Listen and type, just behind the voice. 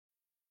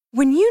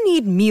When you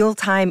need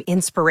mealtime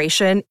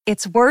inspiration,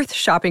 it's worth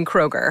shopping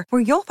Kroger,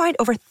 where you'll find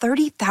over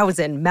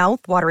 30,000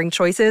 mouth-watering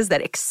choices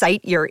that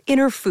excite your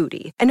inner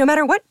foodie. And no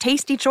matter what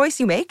tasty choice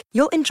you make,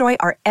 you'll enjoy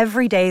our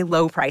everyday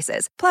low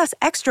prices, plus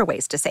extra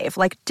ways to save,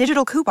 like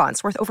digital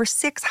coupons worth over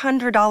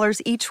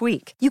 $600 each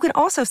week. You can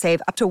also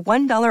save up to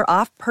 $1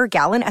 off per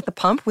gallon at the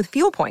pump with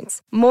fuel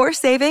points. More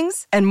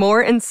savings and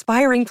more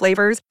inspiring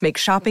flavors make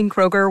shopping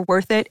Kroger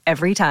worth it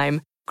every time.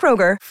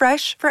 Kroger,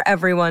 fresh for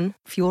everyone.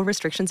 Fuel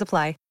restrictions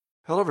apply.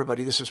 Hello,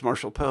 everybody. This is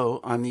Marshall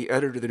Poe. I'm the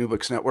editor of the New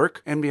Books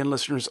Network. NBN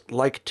listeners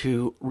like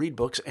to read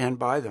books and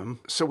buy them.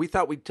 So we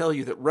thought we'd tell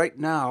you that right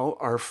now,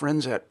 our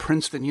friends at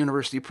Princeton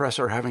University Press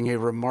are having a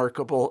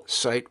remarkable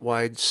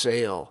site-wide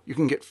sale. You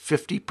can get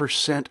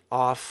 50%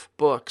 off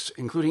books,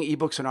 including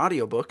ebooks and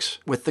audiobooks,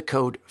 with the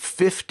code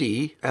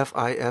 50,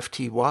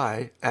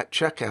 F-I-F-T-Y, at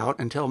checkout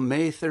until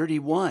May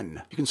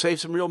 31. You can save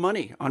some real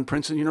money on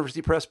Princeton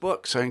University Press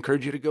books. I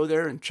encourage you to go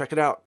there and check it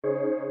out.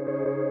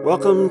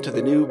 Welcome to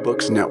the New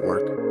Books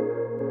Network.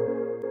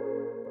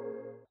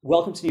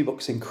 Welcome to New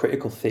Books in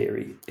Critical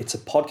Theory. It's a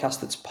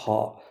podcast that's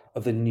part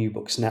of the New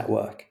Books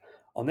Network.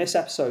 On this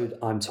episode,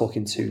 I'm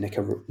talking to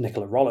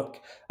Nicola Rollock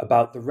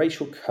about the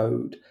racial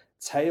code,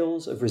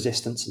 tales of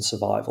resistance and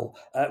survival.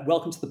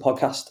 Welcome to the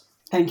podcast.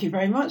 Thank you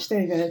very much,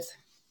 David.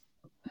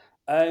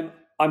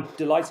 I'm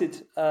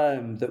delighted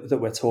that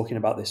we're talking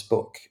about this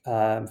book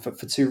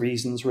for two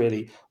reasons,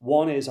 really.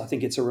 One is I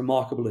think it's a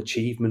remarkable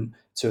achievement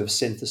to have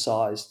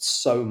synthesized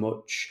so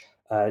much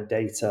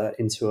data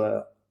into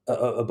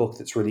a book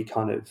that's really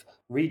kind of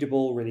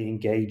readable, really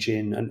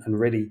engaging, and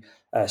really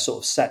sort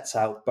of sets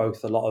out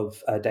both a lot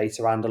of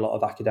data and a lot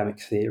of academic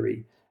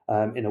theory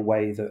in a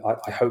way that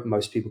I hope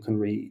most people can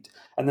read.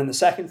 And then the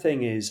second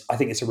thing is I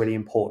think it's a really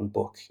important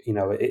book. You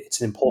know,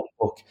 it's an important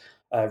book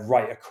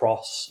right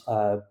across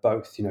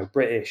both,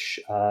 British,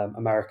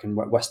 American,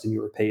 Western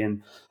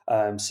European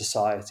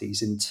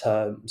societies in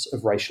terms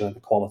of racial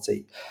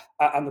inequality.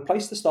 And the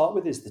place to start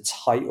with is the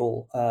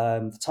title.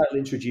 The title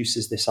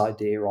introduces this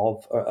idea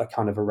of a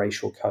kind of a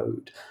racial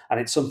code. And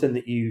it's something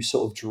that you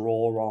sort of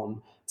draw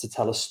on to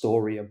tell a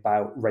story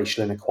about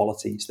racial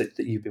inequalities that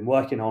you've been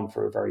working on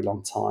for a very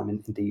long time.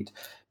 And indeed,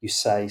 you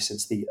say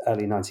since the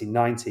early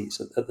 1990s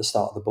at the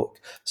start of the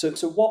book. So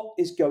what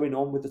is going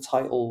on with the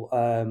title?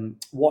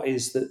 What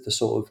is the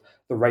sort of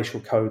the racial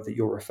code that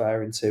you're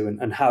referring to?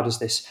 And how does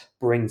this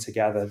bring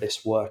together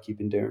this work you've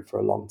been doing for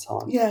a long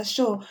time? Yeah,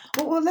 sure.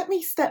 Well, let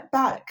me step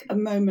back a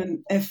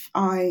moment, if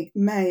I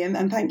may,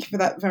 and thank you for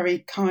that very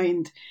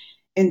kind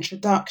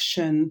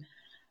introduction.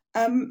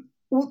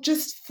 Well,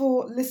 just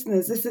for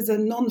listeners, this is a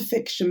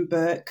non-fiction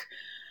book,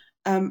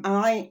 and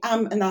I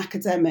am an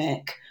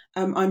academic.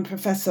 I'm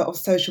Professor of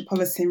Social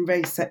Policy and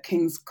Race at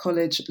King's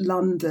College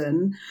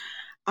London,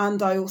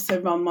 and I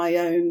also run my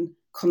own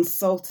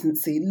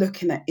consultancy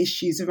looking at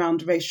issues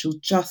around racial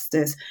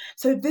justice.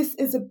 So this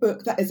is a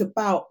book that is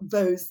about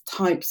those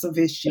types of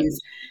issues.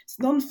 It's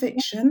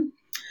non-fiction,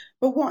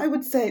 but what I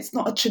would say, it's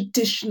not a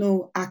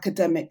traditional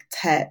academic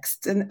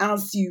text. And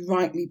as you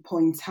rightly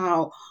point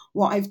out,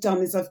 what I've done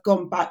is I've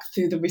gone back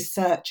through the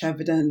research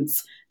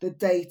evidence, the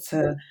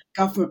data,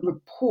 government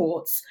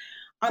reports,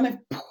 and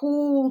I've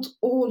pulled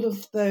all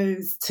of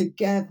those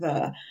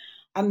together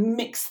and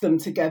mixed them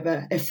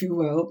together, if you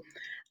will,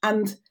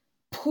 and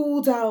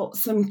pulled out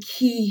some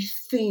key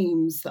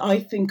themes that I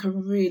think are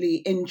really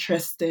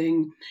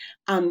interesting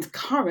and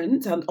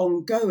current and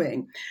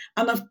ongoing.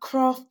 And I've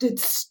crafted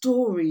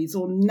stories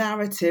or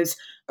narratives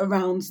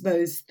around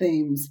those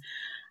themes.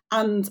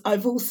 And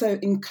I've also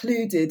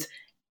included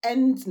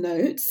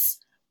endnotes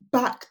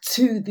back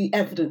to the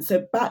evidence,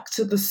 so back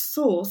to the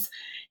source,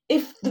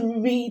 if the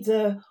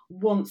reader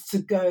wants to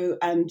go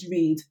and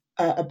read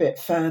a bit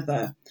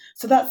further.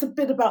 So that's a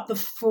bit about the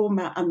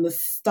format and the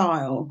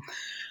style.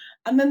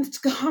 And then to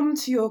come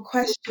to your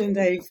question,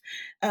 Dave,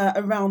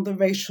 around the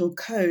racial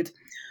code,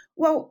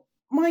 well,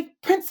 my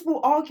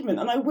principal argument,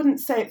 and I wouldn't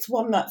say it's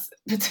one that's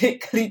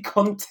particularly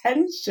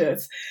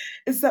contentious,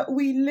 is that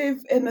we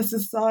live in a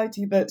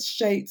society that's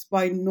shaped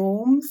by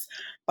norms,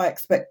 by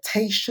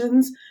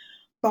expectations,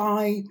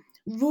 by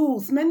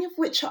rules, many of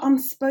which are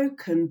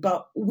unspoken,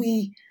 but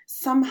we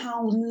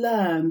somehow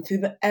learn through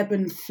the ebb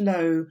and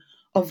flow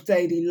of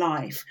daily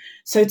life.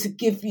 So to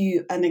give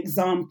you an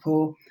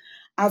example,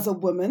 as a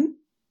woman,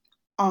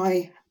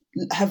 I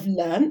have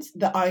learned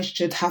that I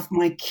should have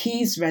my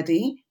keys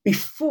ready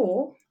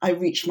before I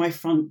reach my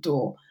front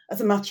door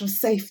as a matter of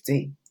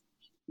safety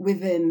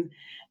within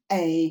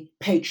a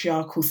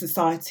patriarchal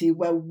society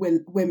where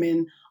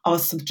women are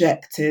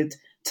subjected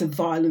to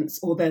violence,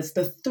 or there's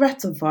the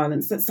threat of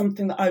violence. That's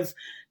something that I've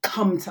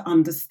come to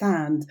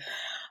understand.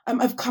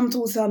 I've come to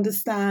also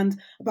understand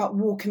about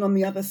walking on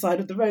the other side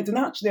of the road. And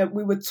actually,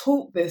 we were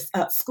taught this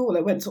at school.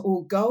 I went to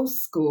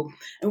all-girls school,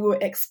 and we were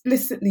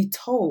explicitly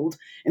told,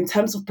 in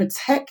terms of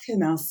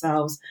protecting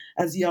ourselves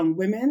as young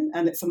women,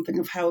 and it's something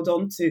I've held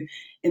on to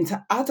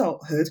into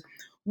adulthood,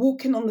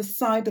 walking on the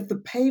side of the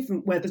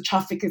pavement where the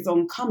traffic is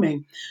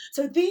oncoming.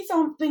 So these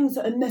aren't things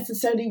that are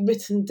necessarily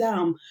written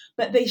down,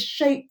 but they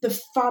shape the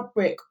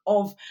fabric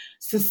of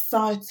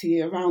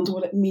society around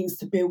what it means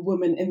to be a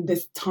woman in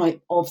this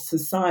type of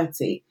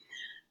society.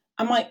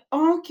 And my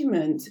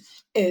argument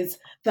is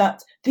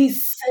that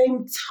these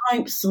same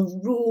types of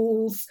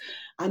rules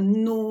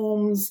and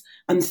norms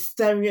and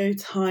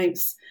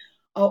stereotypes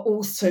are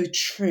also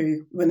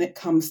true when it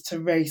comes to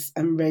race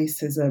and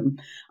racism.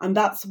 And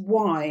that's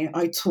why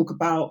I talk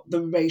about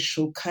the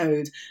racial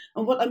code.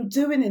 And what I'm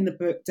doing in the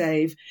book,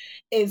 Dave,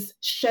 is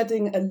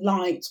shedding a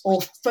light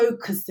or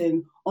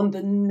focusing on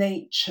the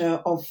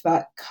nature of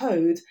that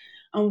code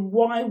and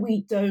why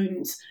we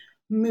don't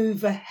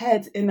move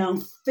ahead in our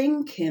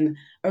thinking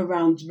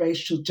around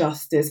racial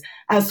justice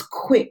as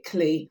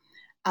quickly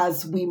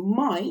as we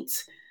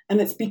might. And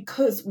it's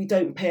because we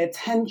don't pay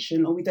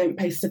attention, or we don't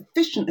pay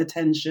sufficient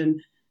attention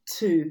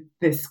to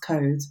this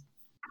code.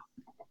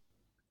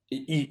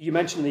 You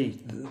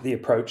mentioned the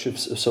approach of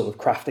sort of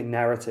crafting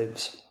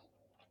narratives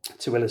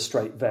to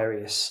illustrate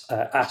various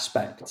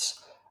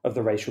aspects of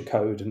the racial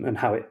code and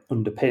how it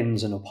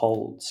underpins and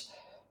upholds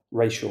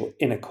racial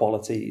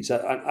inequalities.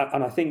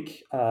 And I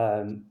think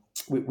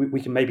we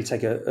can maybe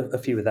take a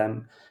few of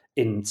them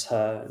in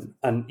turn.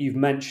 And you've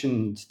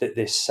mentioned that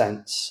this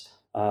sense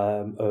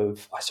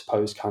of, I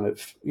suppose, kind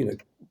of,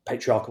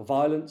 patriarchal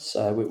violence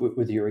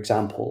with your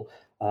example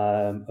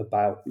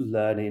about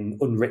learning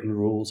unwritten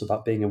rules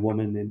about being a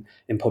woman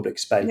in public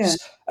space.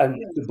 Yeah.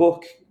 And the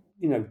book,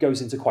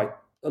 goes into quite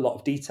a lot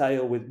of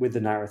detail with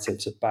the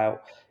narratives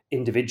about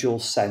individual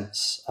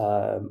sense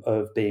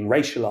of being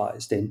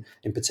racialized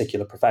in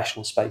particular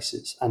professional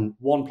spaces. And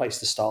one place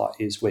to start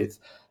is with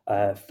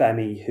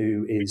Femi,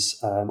 who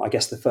is, I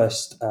guess, the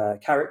first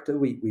character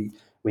we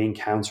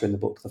encounter in the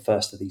book, the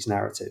first of these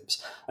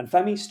narratives. And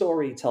Femi's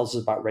story tells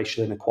us about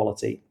racial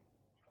inequality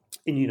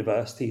in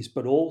universities,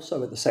 but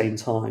also at the same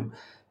time,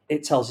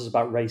 it tells us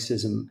about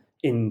racism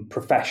in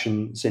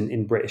professions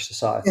in British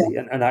society,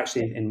 and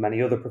actually in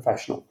many other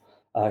professional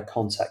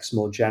contexts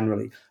more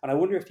generally. And I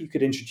wonder if you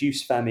could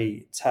introduce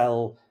Femi,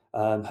 tell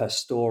her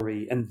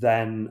story, and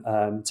then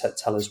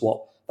tell us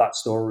what that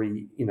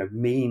story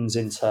means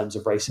in terms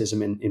of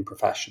racism in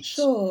professions.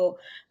 Sure.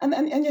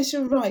 And yes,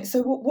 you're right.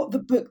 So what the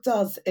book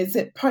does is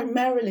it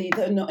primarily,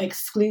 though not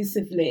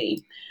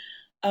exclusively,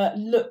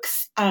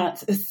 looks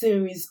at a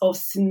series of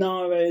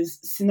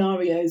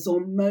scenarios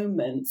or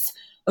moments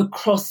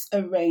across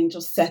a range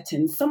of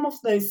settings. Some of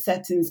those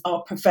settings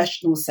are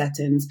professional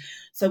settings.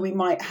 So we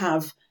might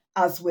have,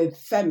 as with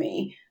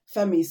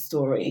Femi's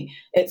story,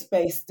 it's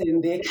based in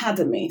the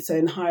academy, so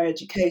in higher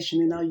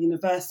education, in our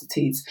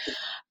universities.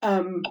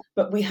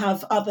 But we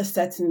have other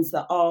settings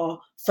that are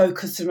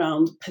focused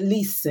around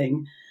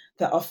policing,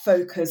 that are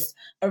focused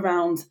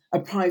around a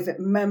private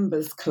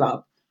members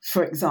club,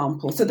 for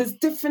example. So there's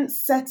different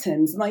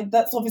settings, and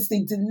that's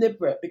obviously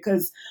deliberate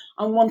because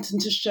I'm wanting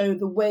to show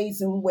the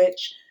ways in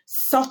which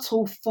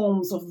subtle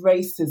forms of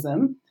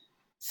racism,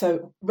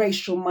 so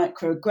racial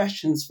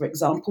microaggressions, for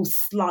example,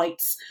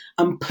 slights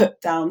and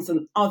put-downs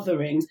and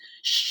otherings,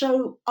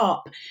 show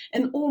up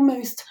in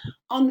almost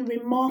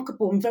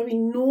unremarkable and very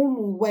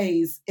normal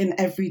ways in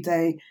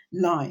everyday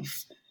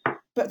life.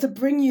 But to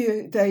bring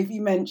you, Dave,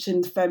 you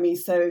mentioned Femi.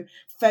 So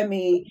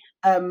Femi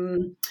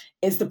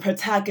is the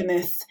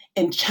protagonist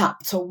in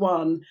chapter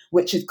 1,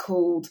 which is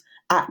called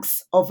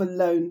Acts of a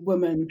Lone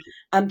Woman.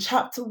 And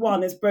chapter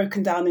 1 is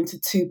broken down into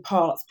 2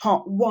 parts.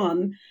 Part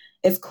 1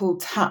 is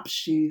called Tap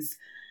Shoes,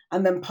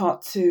 and then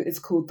part 2 is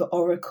called The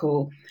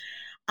Oracle.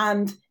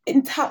 And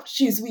in Tap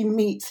Shoes, we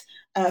meet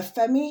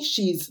Femi.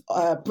 She's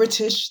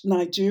British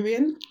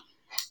Nigerian,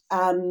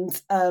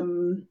 and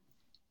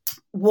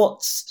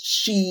what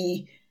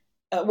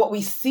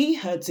we see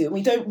her do, and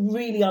we don't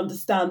really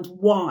understand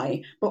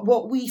why, but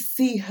what we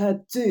see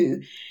her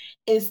do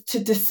is to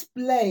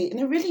display in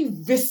a really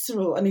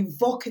visceral and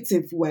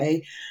evocative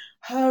way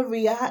her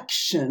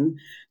reaction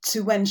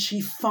to when she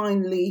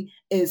finally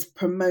is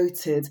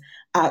promoted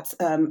at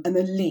an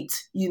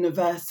elite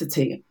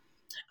university.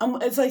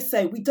 And as I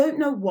say, we don't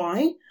know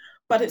why,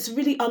 but it's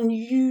really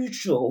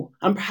unusual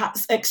and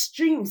perhaps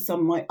extreme,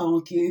 some might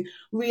argue,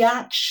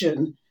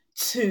 reaction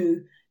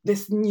to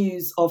this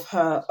news of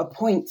her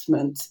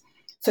appointment.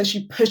 So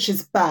she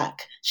pushes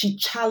back, she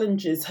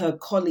challenges her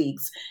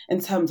colleagues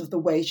in terms of the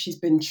way she's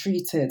been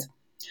treated.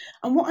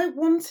 And what I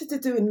wanted to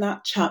do in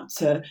that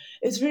chapter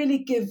is really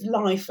give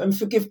life, and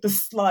forgive the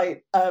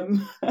slight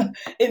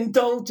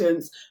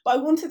indulgence, but I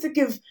wanted to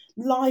give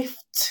life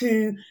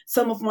to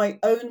some of my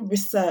own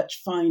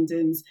research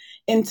findings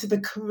into the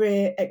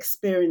career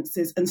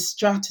experiences and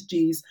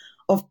strategies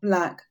of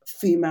Black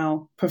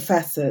female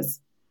professors.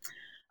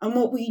 And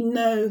what we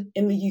know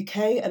in the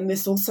UK, and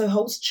this also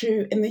holds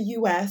true in the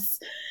US,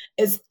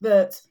 is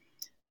that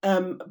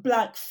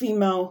Black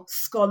female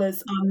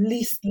scholars are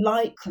least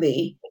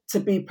likely to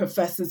be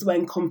professors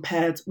when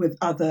compared with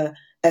other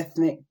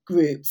ethnic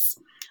groups.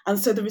 And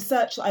so the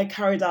research that I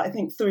carried out, I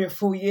think 3 or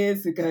 4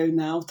 years ago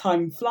now,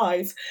 time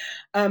flies,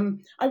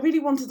 I really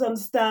wanted to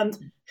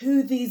understand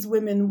who these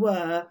women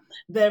were,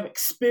 their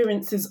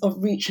experiences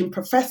of reaching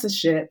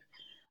professorship,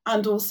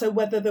 and also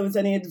whether there was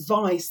any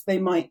advice they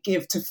might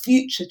give to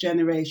future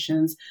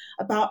generations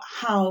about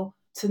how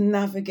to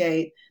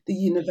navigate the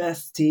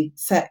university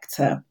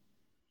sector.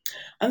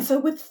 And so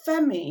with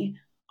Femi,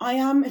 I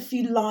am, if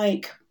you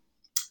like,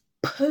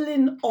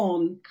 pulling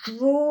on,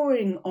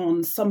 drawing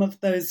on some of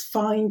those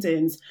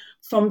findings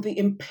from the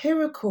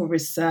empirical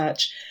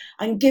research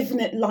and giving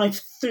it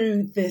life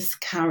through this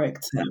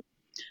character.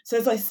 So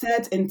as I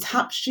said, in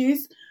Tap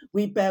Shoes,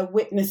 we bear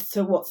witness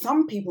to what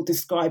some people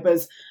describe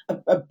as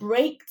a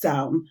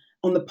breakdown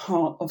on the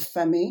part of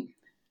Femi,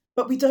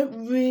 but we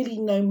don't really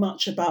know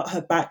much about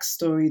her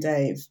backstory,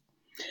 Dave.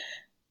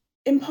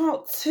 In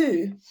part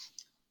 2,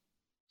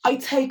 I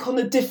take on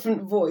a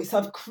different voice.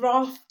 I've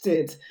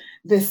crafted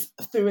this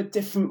through a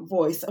different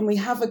voice, and we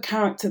have a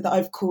character that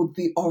I've called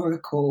the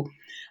Oracle.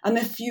 And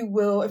if you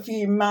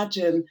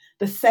imagine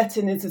the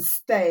setting is a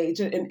stage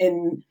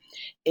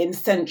in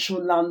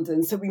central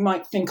London, so we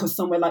might think of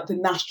somewhere like the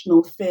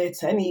National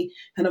Theatre, any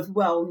kind of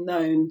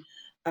well-known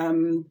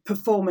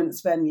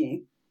performance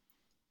venue.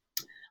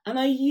 And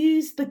I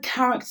use the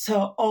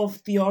character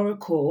of the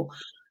Oracle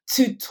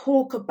to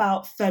talk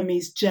about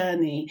Femi's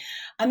journey.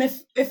 And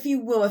if you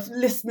will, if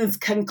listeners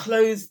can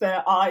close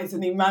their eyes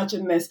and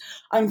imagine this,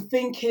 I'm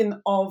thinking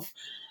of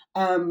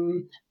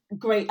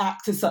great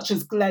actors such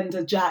as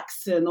Glenda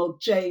Jackson or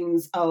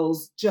James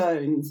Earl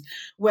Jones,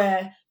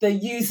 where they're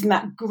using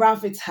that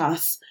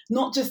gravitas,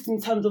 not just in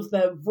terms of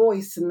their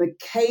voice and the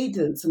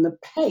cadence and the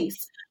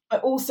pace,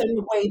 but also in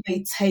the way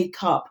they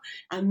take up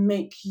and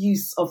make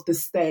use of the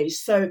stage.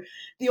 So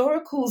the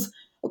Oracle's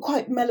a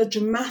quite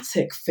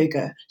melodramatic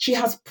figure. She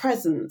has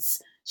presence,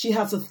 she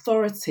has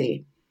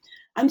authority,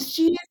 and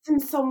she is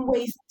in some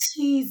ways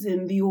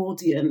teasing the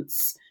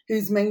audience,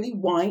 who's mainly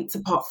white,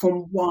 apart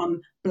from one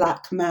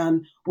black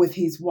man with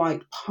his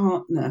white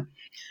partner.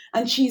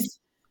 And she is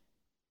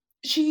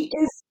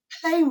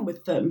playing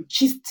with them,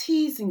 she's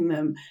teasing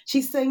them,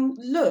 she's saying,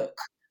 look,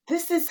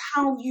 this is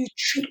how you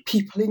treat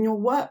people in your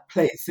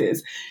workplaces.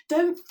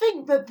 Don't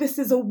think that this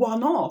is a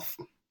one-off.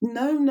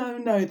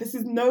 No, this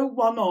is no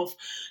one-off.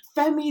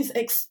 Femi's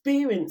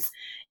experience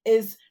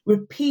is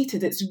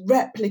repeated, it's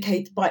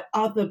replicated by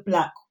other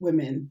Black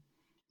women.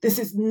 This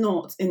is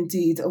not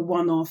indeed a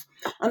one-off.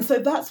 And so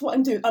that's what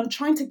I'm doing. I'm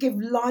trying to give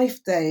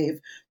life, Dave,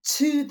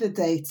 to the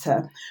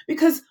data,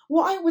 because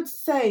what I would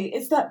say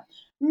is that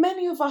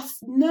many of us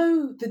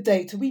know the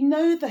data. We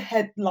know the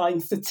headline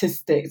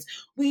statistics.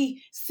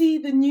 We see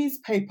the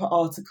newspaper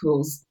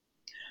articles,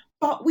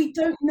 but we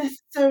don't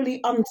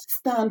necessarily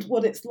understand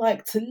what it's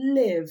like to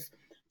live,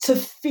 to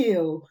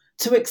feel,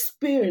 to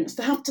experience,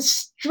 to have to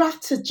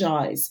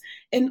strategize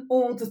in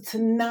order to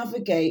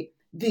navigate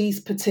these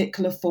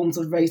particular forms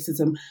of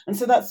racism. And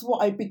so that's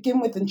what I begin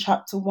with in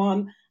chapter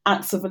 1,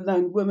 Acts of a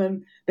Lone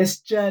Woman, this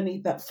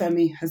journey that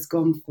Femi has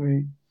gone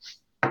through.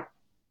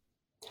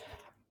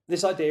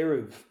 This idea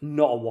of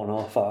not a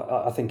one-off,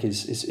 I think,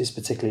 is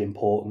particularly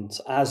important,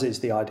 as is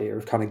the idea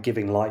of kind of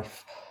giving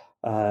life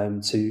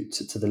to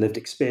the lived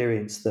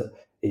experience that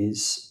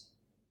is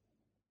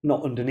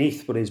not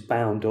underneath, but is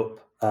bound up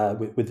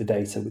with the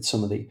data, with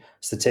some of the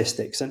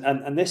statistics.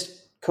 And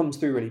this comes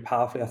through really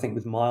powerfully, I think,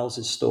 with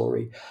Miles's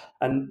story.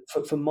 And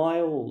for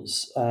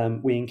Miles,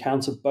 we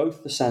encounter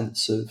both the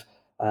sense of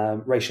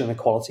racial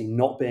inequality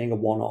not being a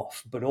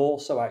one-off, but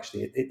also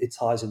actually it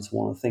ties into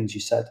one of the things you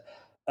said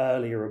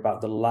earlier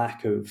about the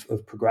lack of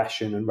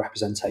progression and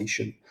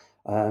representation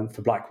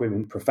for Black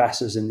women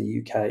professors in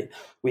the UK.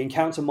 We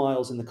encounter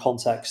Miles in the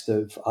context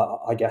of,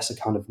 I guess, a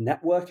kind of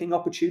networking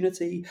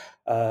opportunity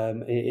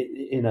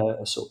in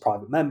a sort of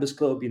private members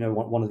club,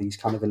 one of these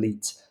kind of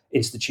elite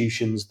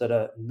institutions that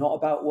are not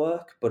about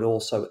work, but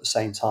also at the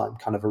same time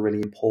kind of are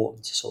really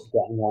important to sort of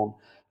getting on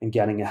and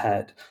getting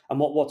ahead. And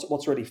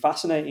what's really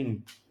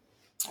fascinating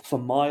for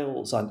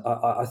Miles,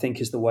 I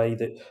think, is the way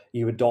that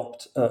you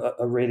adopt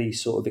a really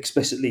sort of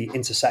explicitly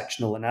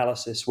intersectional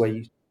analysis where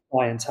you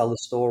try and tell the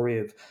story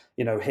of,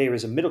 here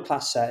is a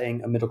middle-class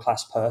setting, a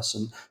middle-class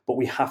person, but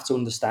we have to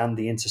understand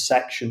the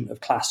intersection of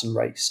class and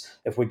race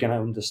if we're going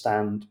to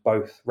understand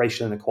both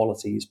racial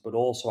inequalities, but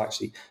also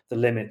actually the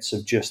limits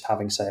of just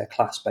having, say, a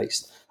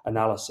class-based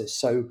analysis.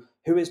 So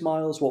who is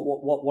Miles?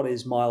 What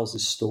is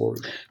Miles's story?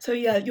 So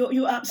yeah,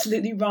 you're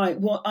absolutely right.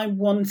 What I'm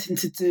wanting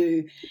to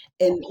do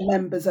in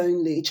Members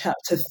Only,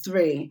 Chapter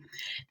 3,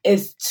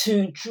 is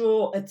to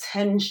draw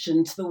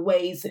attention to the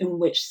ways in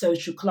which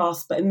social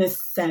class, but in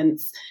this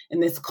sense,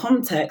 in this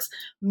context,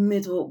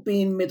 middle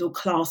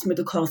class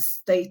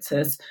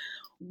status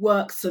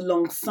works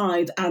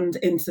alongside and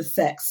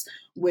intersects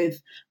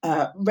with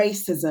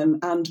racism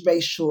and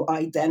racial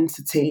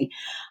identity.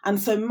 And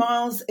so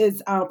Miles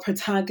is our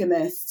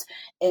protagonist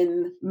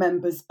in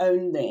Members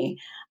Only,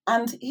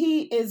 and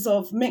he is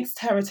of mixed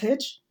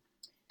heritage.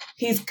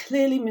 He's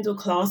clearly middle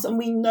class, and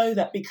we know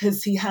that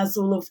because he has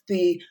all of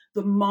the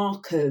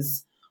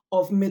markers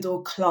of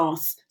middle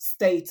class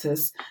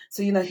status.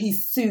 So,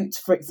 his suit,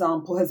 for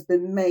example, has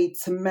been made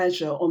to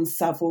measure on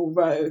Savile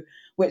Row,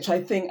 which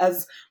I think,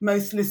 as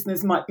most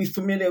listeners might be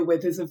familiar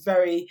with, is a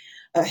very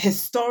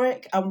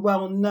historic and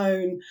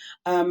well-known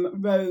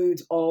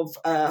road of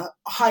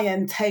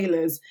high-end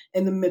tailors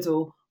in the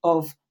middle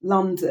of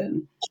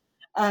London.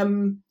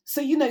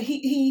 So,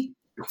 he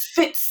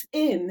fits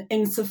in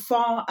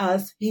insofar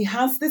as he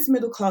has this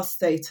middle-class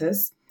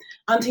status,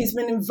 and he's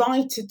been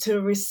invited to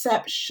a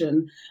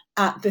reception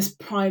at this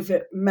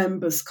private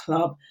members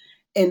club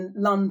in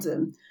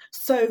London.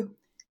 So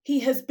he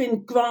has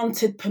been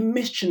granted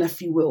permission,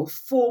 if you will,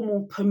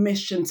 formal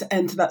permission to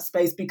enter that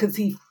space because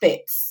he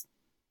fits.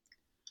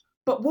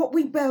 But what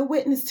we bear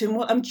witness to, and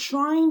what I'm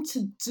trying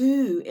to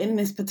do in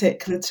this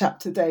particular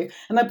chapter, Dave,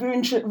 and I'd be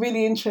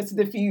really interested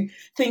if you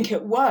think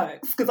it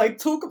works, because I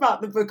talk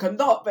about the book a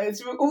lot, but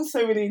it's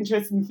also really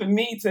interesting for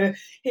me to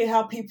hear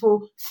how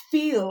people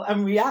feel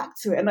and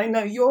react to it. And I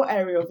know your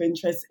area of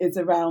interest is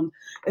around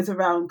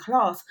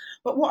class.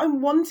 But what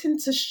I'm wanting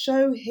to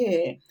show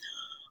here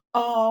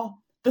are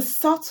the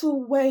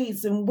subtle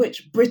ways in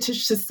which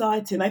British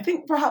society, and I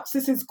think perhaps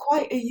this is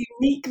quite a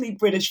uniquely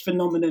British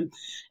phenomenon,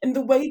 in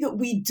the way that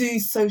we do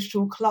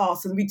social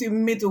class and we do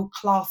middle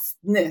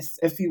classness,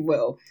 if you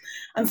will.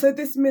 And so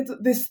this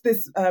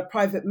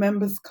private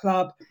members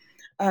club,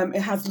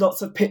 it has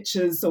lots of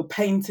pictures or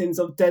paintings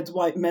of dead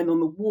white men on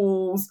the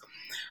walls,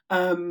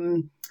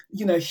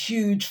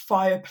 huge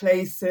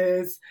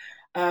fireplaces,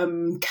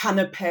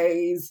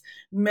 canapes,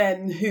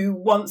 men who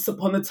once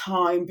upon a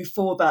time,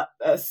 before that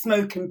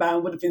smoking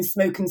ban, would have been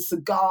smoking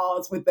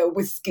cigars with their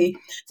whiskey.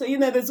 So,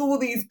 there's all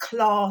these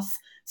class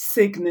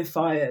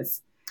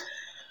signifiers.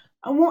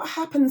 And what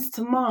happens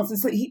to Miles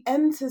is that he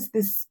enters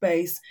this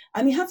space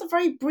and he has a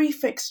very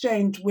brief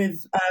exchange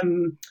with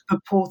the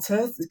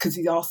porter, because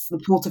he asks the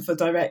porter for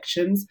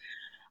directions.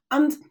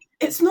 And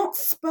it's not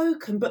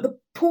spoken, but the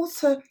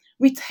porter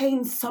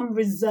retains some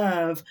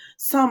reserve,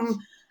 some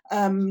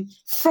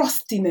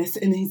frostiness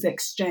in his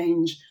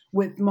exchange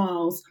with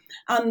Miles.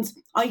 And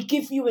I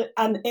give you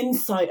an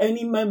insight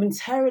only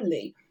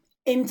momentarily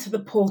into the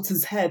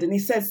porter's head. And he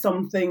says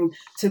something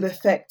to the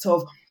effect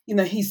of,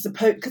 he's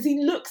supposed, because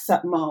he looks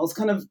at Miles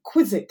kind of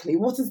quizzically,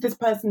 what is this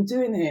person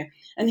doing here?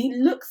 And he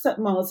looks at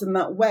Miles in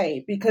that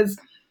way because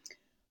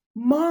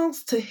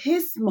Miles, to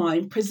his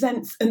mind,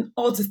 presents an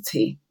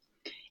oddity,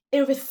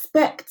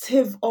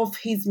 irrespective of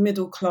his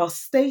middle class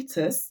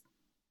status.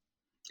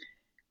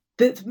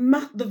 The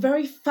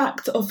very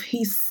fact of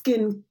his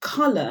skin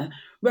colour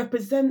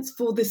represents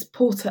for this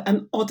porter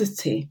an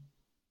oddity,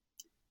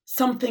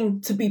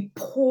 something to be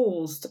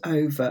paused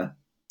over,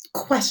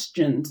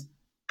 questioned,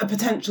 a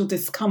potential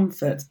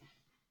discomfort.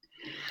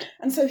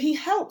 And so he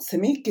helps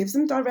him, he gives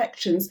him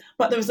directions,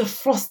 but there is a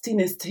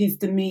frostiness to his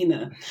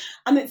demeanour.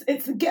 And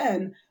it's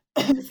again,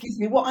 excuse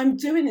me, what I'm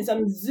doing is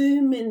I'm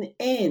zooming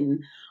in.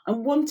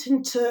 I'm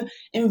wanting to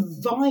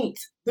invite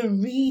the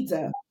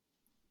reader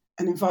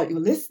and invite your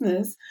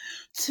listeners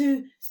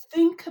to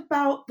think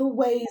about the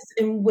ways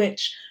in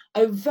which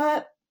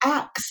overt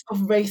acts of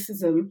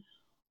racism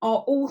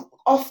are all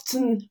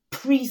often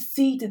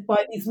preceded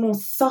by these more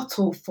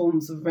subtle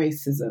forms of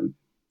racism.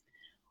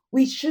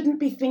 We shouldn't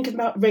be thinking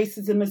about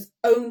racism as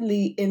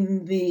only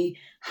in the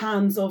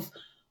hands of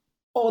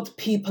odd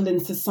people in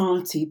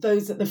society,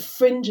 those at the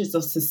fringes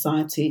of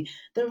society.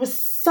 There are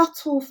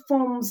subtle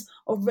forms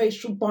of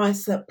racial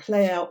bias that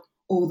play out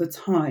all the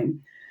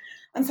time.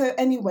 And so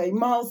anyway,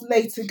 Miles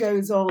later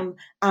goes on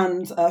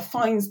and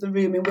finds the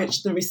room in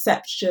which the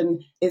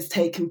reception is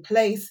taking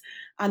place.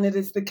 And it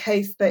is the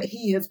case that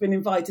he has been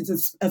invited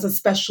as a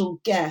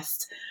special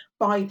guest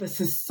by the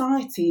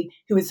society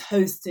who is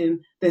hosting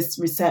this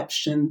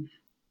reception.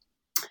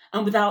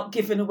 And without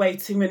giving away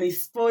too many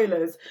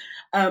spoilers,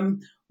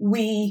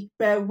 we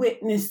bear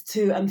witness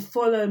to and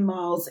follow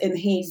Miles in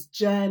his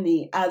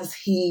journey as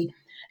he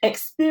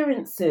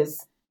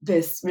experiences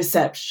this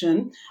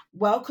reception,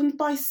 welcomed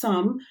by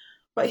some,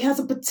 but he has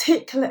a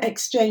particular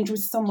exchange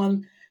with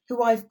someone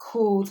who I've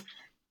called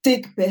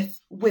Digbeth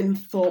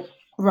Winthorpe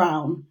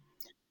Brown,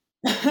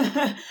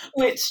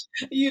 which,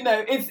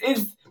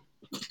 is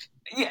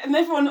yeah, and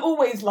everyone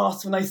always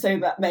laughs when I say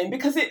that name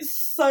because it's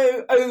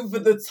so over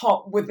the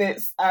top with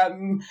its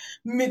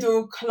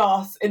middle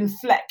class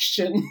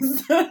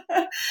inflections.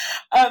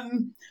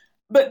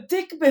 But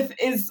Digbeth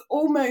is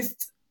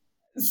almost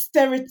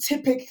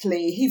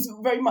stereotypically, he's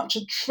very much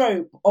a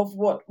trope of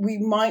what we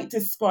might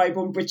describe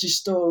on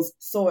British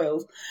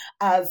soils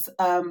as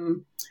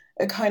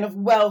a kind of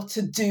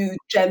well-to-do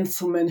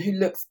gentleman who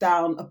looks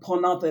down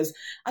upon others.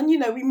 And,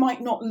 we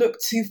might not look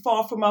too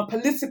far from our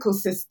political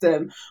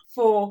system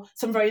for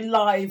some very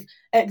live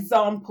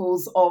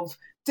examples of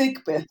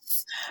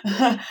Digbeths.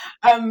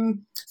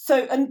 And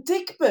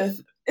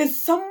Digbeth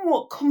is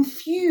somewhat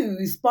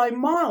confused by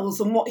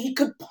Miles and what he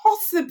could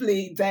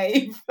possibly,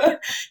 Dave,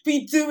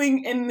 be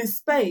doing in this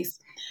space.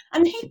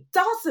 And he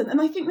doesn't,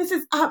 and I think this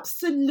is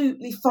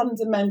absolutely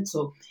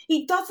fundamental,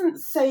 he doesn't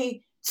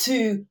say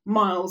to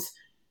Miles,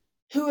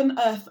 "Who on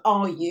earth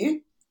are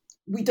you?"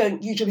 we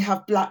don't usually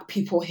have black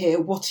people here.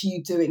 What are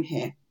you doing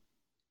here?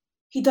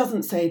 He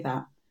doesn't say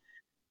that.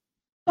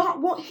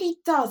 But what he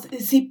does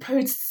is he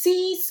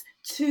proceeds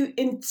to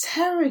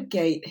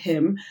interrogate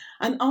him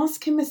and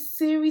ask him a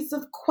series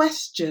of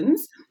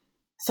questions,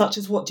 such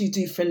as what do you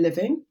do for a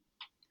living,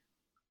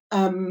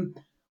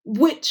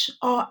 which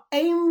are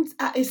aimed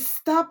at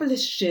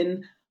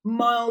establishing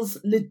Miles'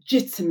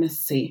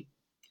 legitimacy.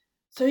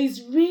 So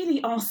he's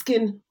really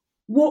asking,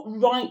 what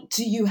right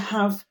do you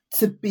have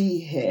to be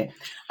here?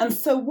 And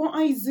so what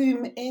I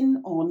zoom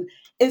in on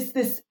is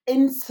this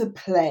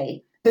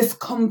interplay, this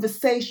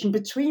conversation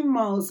between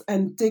Miles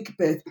and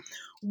Digbeth,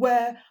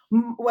 where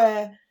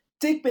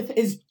Digbeth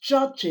is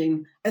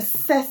judging,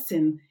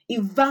 assessing,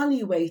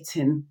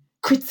 evaluating,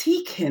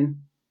 critiquing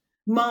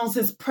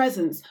Miles's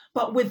presence,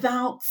 but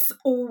without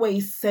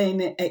always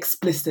saying it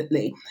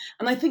explicitly.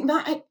 And I think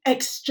that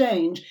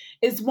exchange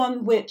is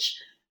one which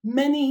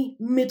many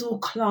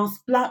middle-class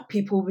black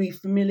people will be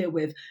familiar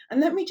with. And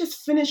let me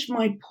just finish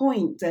my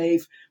point,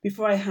 Dave,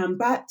 before I hand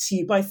back to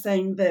you by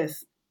saying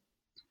this.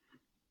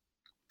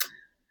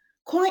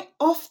 Quite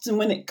often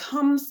when it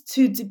comes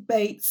to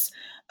debates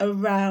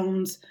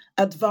around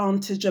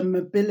advantage and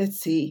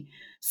mobility,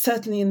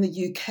 certainly in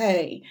the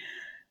UK,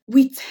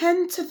 we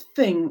tend to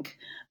think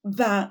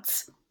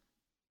that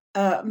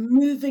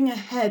moving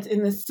ahead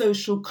in the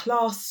social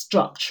class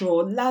structure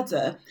or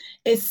ladder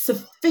is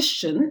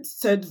sufficient,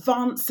 so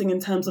advancing in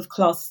terms of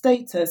class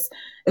status,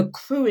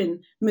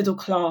 accruing middle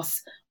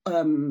class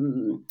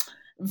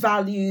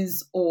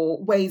values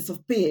or ways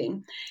of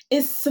being,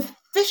 is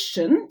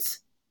sufficient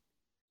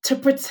to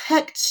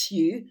protect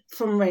you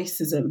from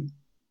racism.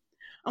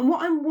 And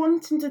what I'm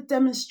wanting to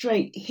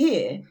demonstrate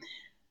here,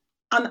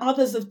 and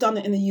others have done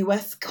it in the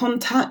US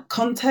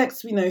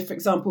context, we know, for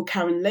example,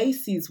 Karen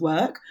Lacey's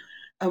work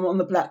on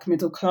the black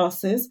middle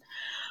classes.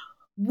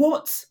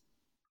 What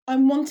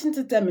I'm wanting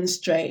to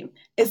demonstrate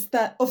is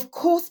that, of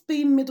course,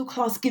 being middle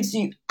class gives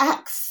you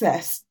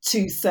access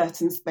to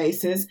certain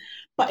spaces,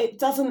 but it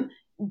doesn't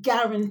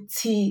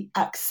guarantee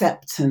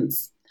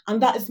acceptance.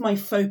 And that is my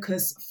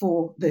focus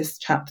for this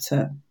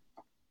chapter.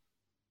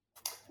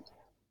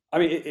 I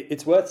mean,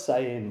 it's worth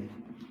saying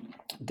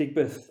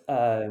Digbeth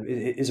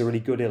is a really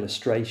good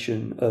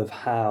illustration of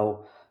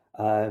how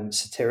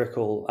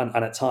satirical and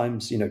at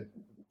times,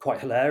 quite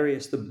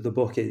hilarious the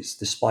book is,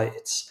 despite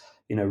its,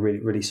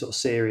 really sort of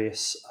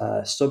serious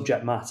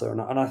subject matter.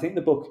 And I think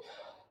the book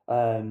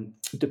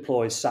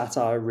deploys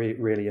satire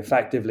really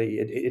effectively.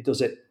 It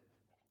does it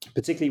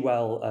particularly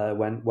well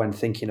when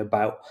thinking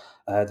about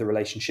the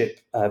relationship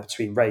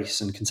between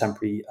race and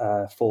contemporary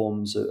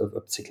forms of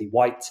particularly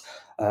white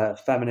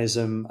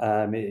feminism.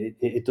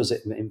 It does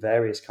it in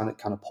various kind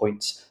of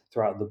points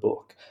throughout the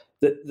book.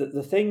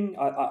 The thing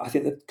I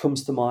think that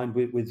comes to mind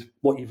with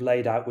what you've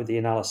laid out with the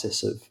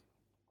analysis of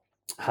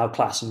how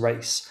class and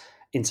race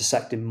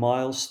intersect in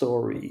Miles'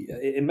 story,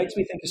 it makes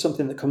me think of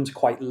something that comes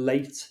quite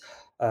late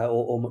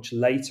or much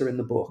later in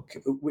the book,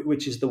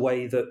 which is the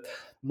way that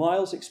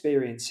Miles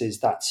experiences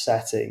that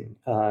setting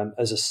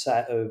as a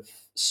set of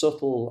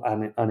subtle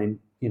and in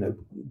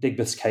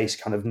Digbeth's case,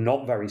 kind of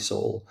not very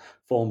subtle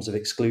forms of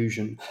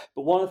exclusion.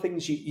 But one of the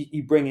things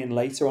you bring in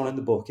later on in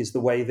the book is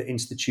the way that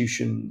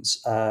institutions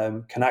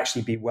can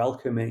actually be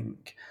welcoming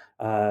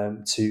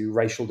to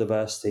racial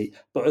diversity,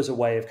 but as a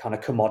way of kind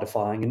of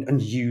commodifying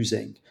and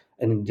using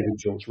an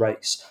individual's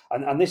race.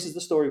 And this is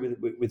the story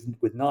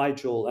with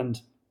Nigel. And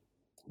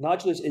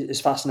Nigel is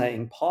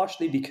fascinating,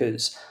 partially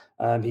because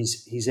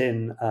he's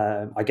in,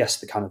 I guess,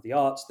 the kind of the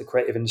arts, the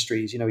creative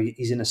industries.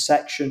 He's in a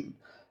section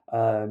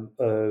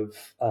of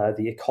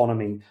the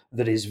economy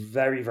that is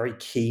very, very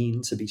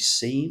keen to be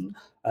seen,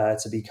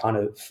 to be kind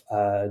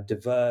of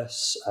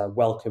diverse,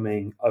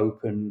 welcoming,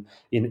 open,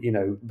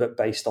 but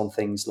based on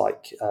things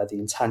like the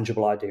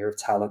intangible idea of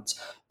talent,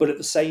 but at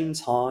the same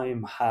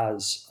time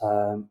has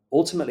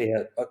ultimately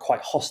a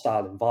quite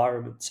hostile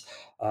environment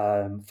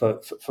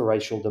for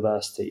racial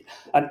diversity.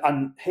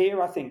 And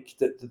here I think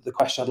that the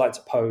question I'd like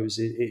to pose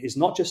is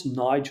not just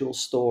Nigel's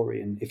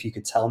story, and if you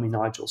could tell me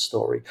Nigel's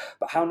story,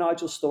 but how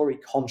Nigel's story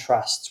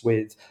contrasts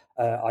with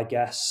I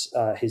guess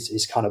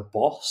his kind of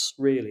boss,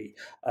 really,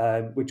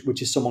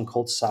 which is someone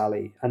called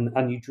Sally,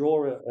 and you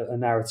draw a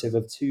narrative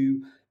of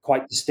two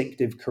quite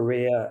distinctive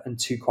career and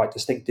two quite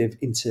distinctive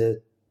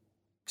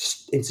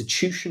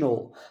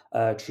institutional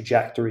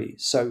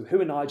trajectories. So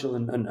who are Nigel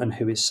and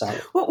who is Sally?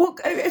 Well,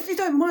 if you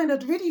don't mind,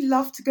 I'd really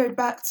love to go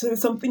back to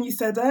something you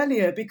said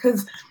earlier,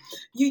 because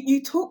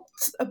you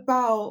talked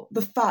about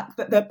the fact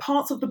that there are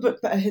parts of the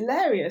book that are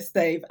hilarious,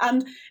 Dave.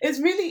 And it's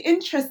really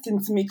interesting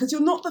to me because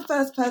you're not the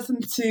first person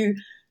to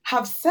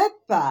have said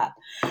that.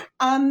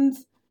 And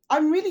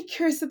I'm really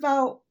curious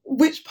about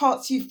which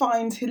parts you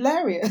find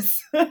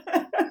hilarious.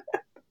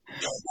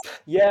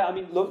 Yeah, I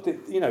mean, look,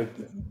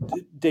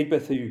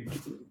 Digbeth,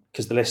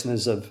 because the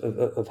listeners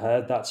have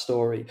heard that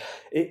story,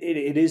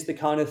 it is the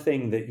kind of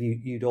thing that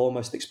you'd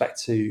almost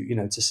expect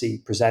to see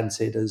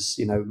presented as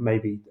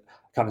maybe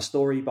a kind of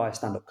story by a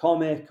stand-up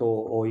comic,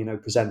 or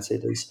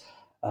presented as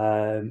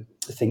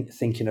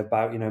thinking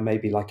about,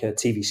 maybe like a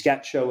TV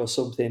sketch show or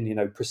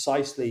something,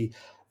 precisely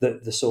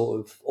the sort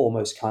of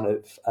almost kind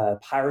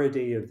of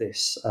parody of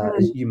this,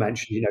 as you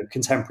mentioned,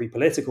 contemporary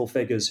political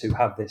figures who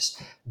have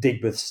this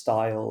Digbeth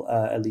style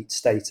elite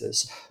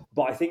status.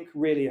 But I think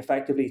really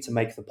effectively to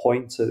make the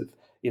point of,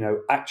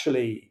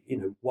 actually,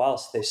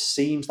 whilst this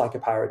seems like a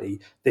parody,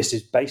 this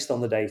is based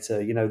on the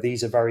data.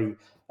 These are very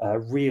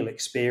real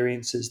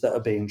experiences that are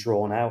being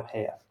drawn out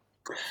here.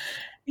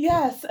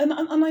 Yes, and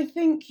I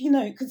think,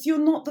 because you're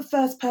not the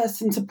first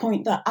person to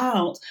point that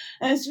out.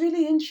 And it's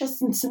really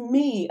interesting to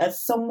me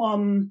as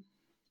someone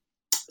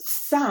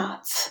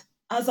sat,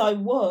 as I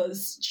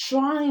was,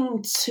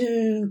 trying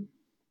to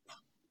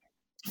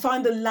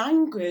find the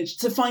language,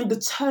 to find the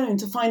tone,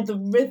 to find the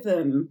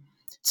rhythm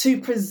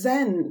to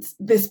present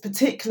this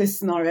particular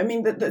scenario. I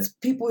mean, there's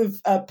people who've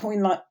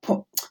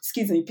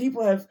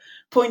people have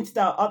pointed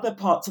out other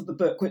parts of the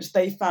book which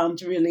they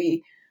found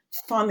really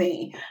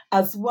funny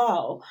as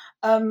well.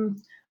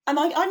 And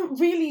I'm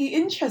really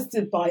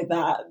interested by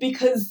that,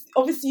 because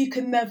obviously you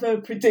can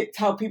never predict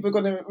how people are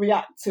going to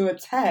react to a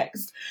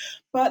text,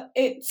 but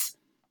it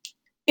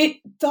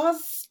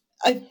does,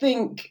 I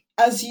think,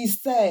 as you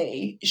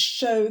say,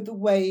 show the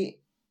way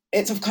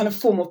it's a kind of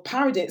form of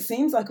parody. It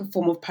seems like a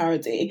form of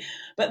parody,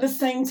 but at the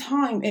same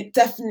time, it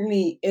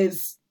definitely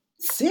is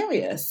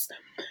serious,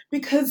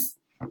 because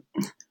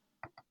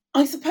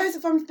I suppose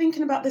if I'm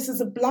thinking about this as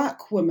a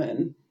Black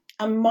woman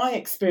and my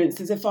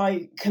experiences, if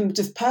I can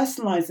just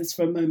personalize this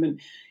for a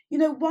moment,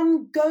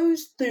 one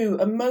goes through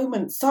a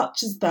moment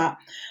such as that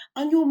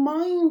and your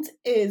mind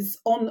is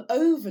on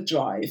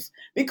overdrive,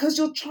 because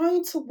you're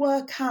trying to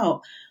work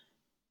out,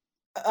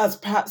 as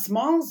perhaps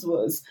Miles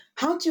was,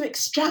 how do you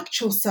extract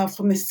yourself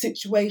from this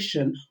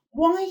situation?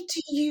 Why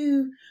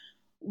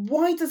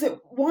does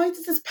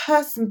this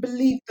person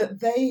believe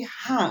that they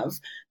have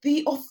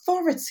the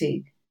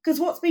authority? Because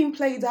what's being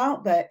played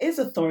out there is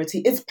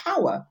authority, it's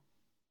power,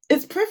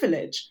 it's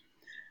privilege.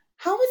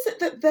 How is it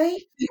that they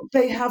think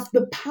they have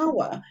the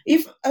power,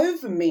 if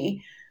over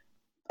me,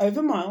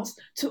 over Miles,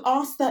 to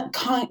ask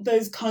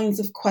those kinds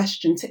of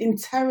questions, to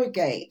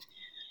interrogate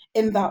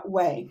in that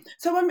way?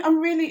 So I'm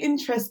really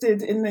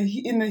interested in the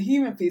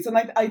humour piece, and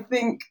I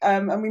think,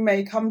 and we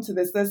may come to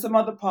this, there's some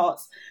other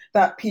parts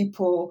that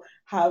people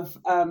have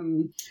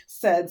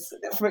said,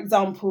 for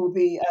example,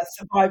 the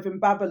Surviving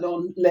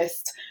Babylon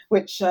list,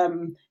 which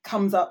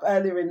comes up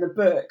earlier in the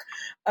book,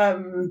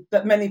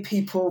 that many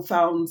people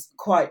found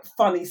quite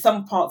funny,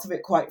 some parts of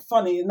it quite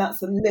funny, and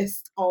that's a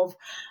list of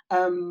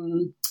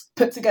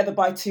put together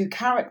by two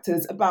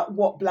characters about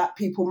what Black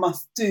people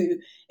must do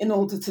in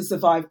order to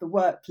survive the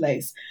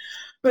workplace.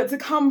 But to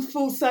come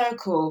full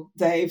circle,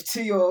 Dave,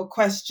 to your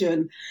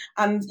question,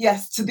 and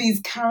yes, to these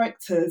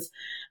characters,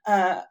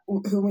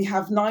 whom we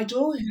have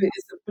Nigel, who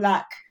is a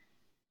Black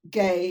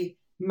gay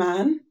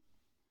man,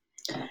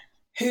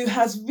 who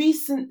has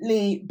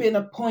recently been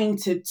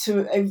appointed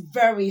to a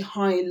very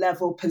high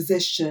level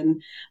position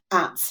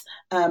at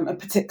a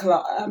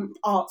particular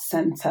art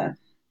centre.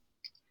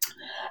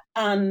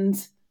 And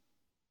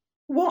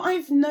what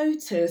I've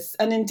noticed,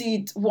 and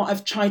indeed what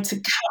I've tried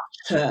to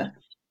capture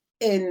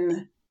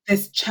in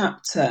this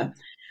chapter,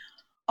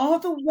 are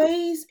the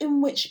ways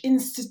in which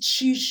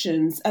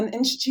institutions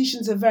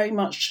are very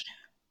much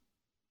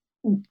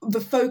the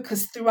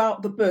focus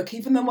throughout the book.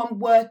 Even though I'm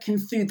working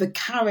through the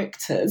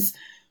characters,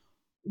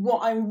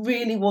 what I'm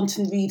really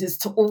wanting readers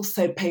to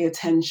also pay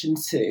attention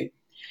to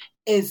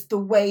is the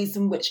ways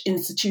in which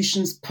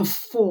institutions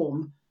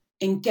perform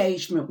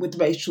engagement with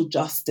racial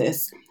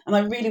justice. And I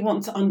really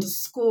want to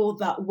underscore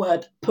that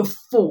word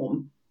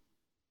perform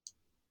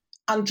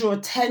and draw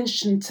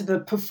attention to the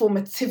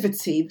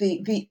performativity,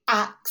 the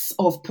acts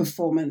of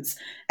performance,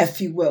 if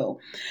you will.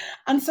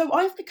 And so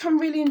I've become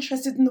really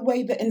interested in the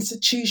way that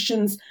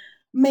institutions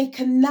make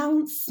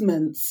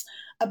announcements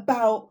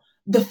about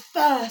the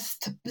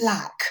first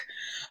Black,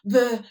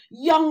 the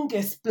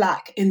youngest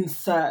Black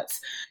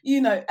inserts,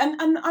 and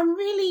I'm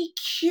really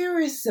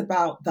curious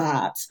about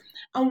that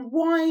and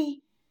why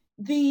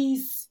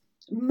these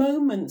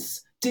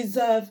moments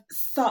deserve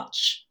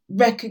such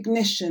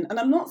recognition. And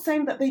I'm not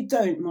saying that they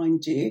don't,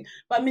 mind you,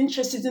 but I'm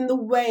interested in the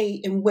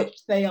way in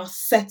which they are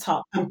set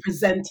up and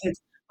presented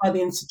by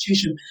the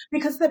institution,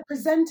 because they're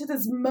presented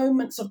as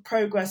moments of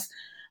progress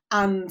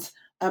and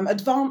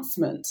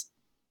advancement.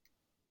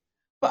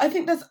 But I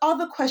think there's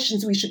other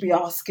questions we should be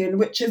asking,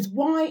 which is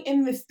why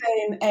in this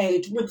day and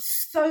age, with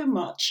so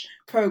much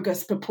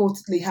progress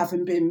purportedly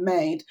having been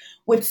made,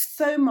 with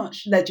so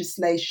much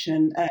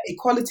legislation,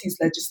 equalities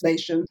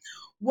legislation,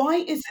 why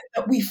is it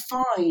that we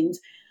find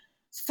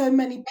so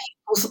many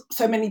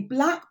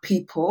Black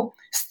people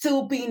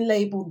still being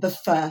labelled the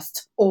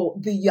first or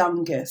the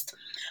youngest?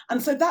 And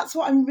so that's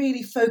what I'm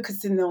really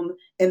focusing on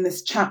in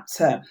this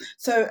chapter.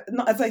 So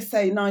as I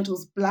say,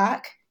 Nigel's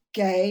Black,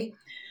 gay,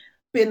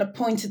 been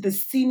appointed the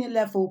senior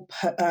level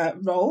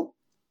role.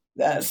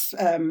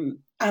 And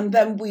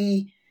then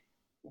we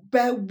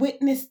bear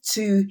witness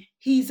to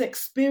his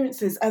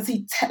experiences as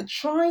he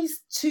tries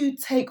to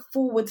take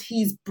forward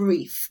his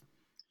brief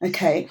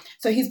Okay,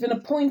 so he's been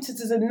appointed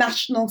to the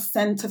National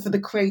Centre for the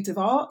Creative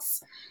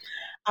Arts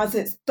as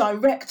its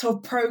director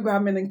of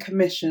programming and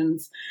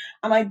commissions.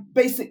 And I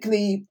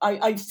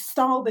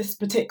style this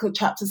particular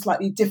chapter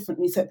slightly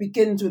differently. So it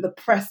begins with a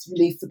press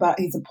release about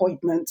his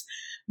appointment,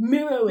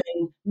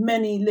 mirroring,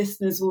 many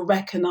listeners will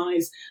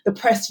recognise the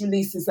press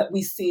releases that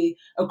we see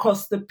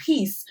across the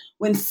piece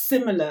when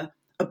similar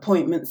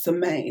appointments are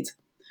made.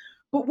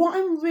 But what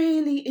I'm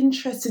really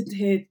interested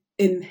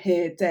in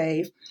here,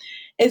 Dave,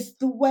 is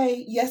the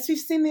way, yes, we've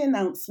seen the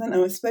announcement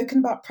and we've spoken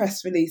about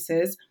press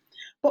releases,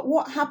 but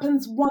what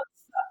happens once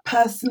that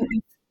person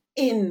is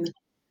in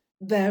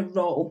their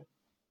role?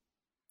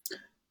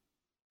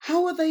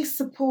 How are they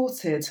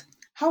supported?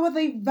 How are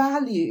they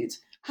valued?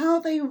 How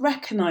are they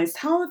recognised?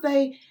 How are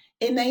they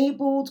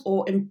enabled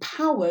or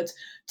empowered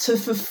to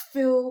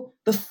fulfil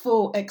the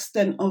full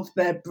extent of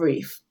their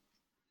brief?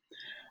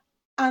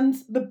 And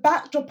the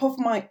backdrop of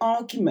my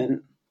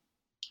argument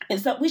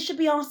is that we should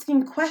be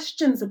asking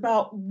questions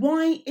about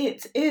why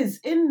it is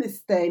in this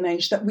day and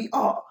age that we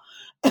are,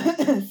 why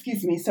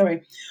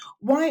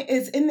it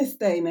is in this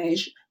day and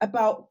age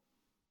about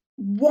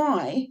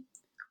why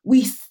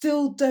we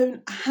still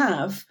don't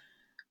have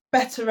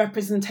better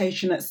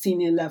representation at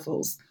senior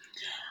levels.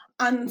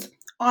 And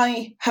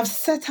I have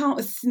set out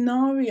a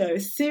scenario, a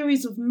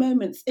series of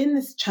moments in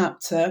this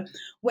chapter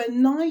where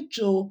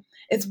Nigel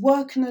is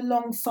working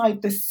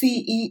alongside the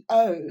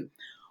CEO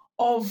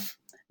of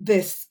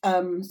this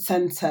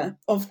centre,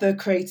 of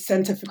the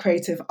Centre for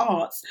Creative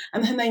Arts,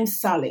 and her name's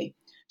Sally.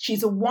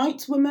 She's a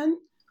white woman,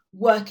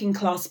 working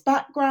class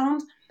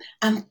background,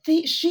 and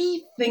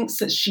she thinks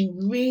that she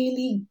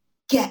really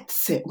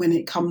gets it when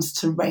it comes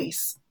to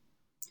race.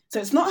 So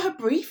it's not her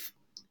brief,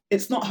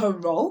 it's not her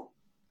role.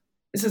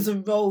 This is a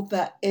role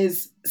that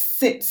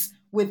sits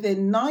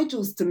within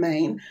Nigel's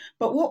domain,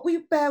 but what we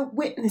bear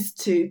witness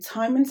to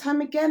time and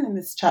time again in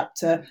this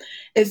chapter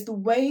is the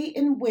way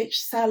in which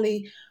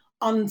Sally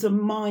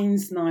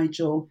undermines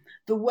Nigel,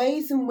 the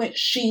ways in which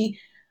she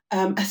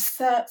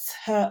asserts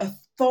her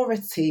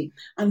authority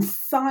and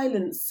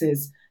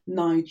silences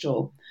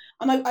Nigel.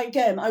 And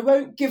I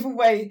won't give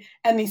away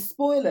any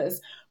spoilers,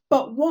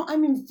 but what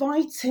I'm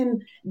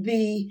inviting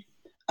the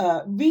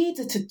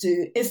reader to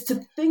do is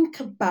to think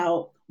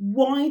about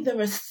why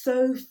there are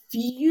so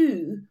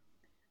few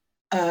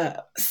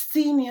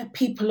senior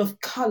people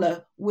of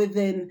colour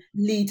within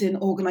leading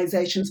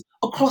organisations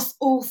across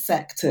all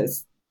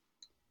sectors.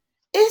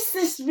 Is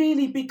this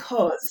really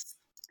because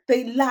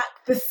they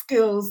lack the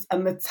skills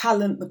and the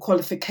talent, the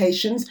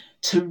qualifications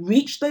to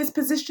reach those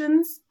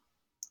positions? ?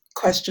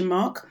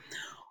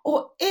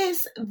 Or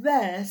is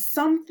there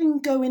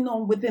something going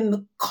on within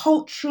the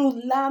cultural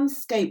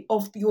landscape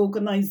of the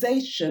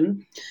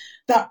organisation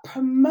that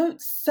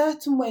promotes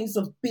certain ways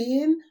of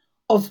being,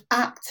 of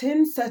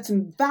acting,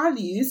 certain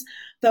values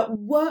that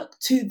work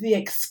to the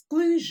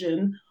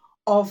exclusion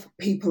of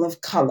people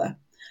of colour?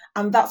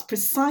 And that's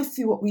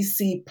precisely what we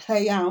see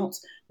play out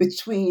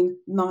between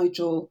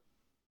Nigel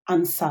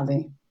and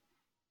Sally.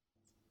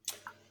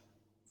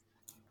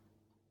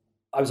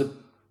 I was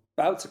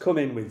about to come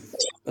in with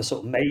a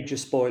sort of major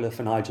spoiler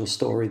for Nigel's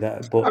story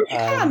there, but you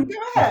can go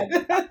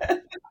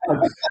ahead.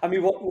 I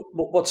mean,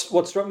 what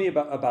struck me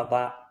about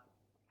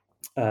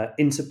that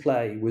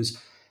interplay was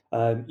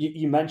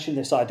you mentioned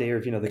this idea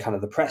of the kind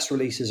of the press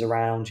releases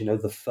around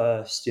the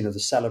first the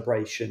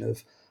celebration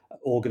of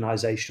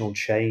organizational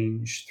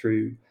change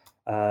through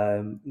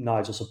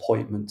Nigel's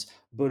appointment,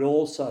 but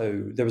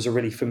also there was a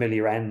really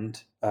familiar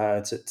end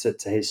to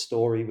his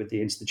story with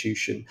the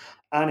institution,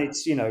 and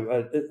it's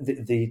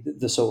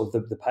the sort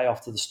of the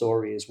payoff to the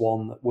story is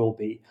one that will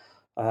be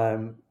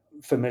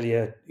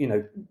familiar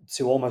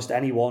to almost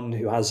anyone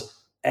who has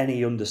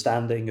any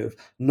understanding of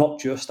not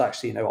just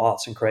actually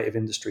arts and creative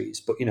industries,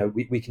 but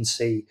we can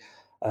see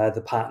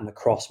the pattern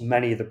across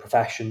many of the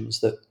professions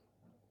that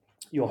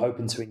you're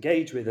hoping to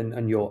engage with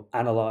and you're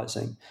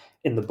analysing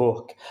in the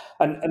book.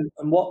 And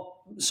what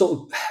sort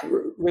of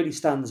really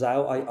stands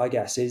out, I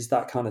guess, is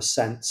that kind of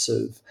sense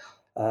of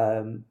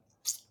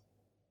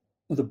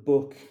the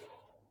book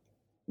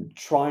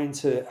trying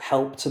to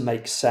help to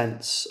make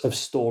sense of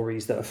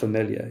stories that are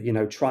familiar,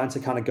 trying to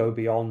kind of go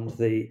beyond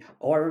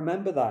I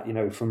remember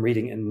that, from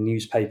reading it in a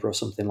newspaper or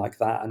something like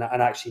that. And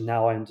actually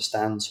now I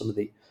understand some of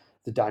the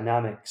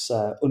dynamics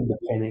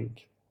underpinning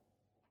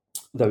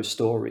those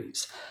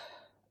stories.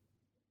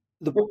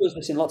 The book does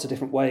this in lots of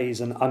different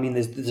ways, and I mean,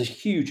 there's a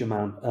huge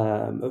amount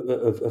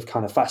of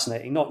kind of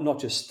fascinating, not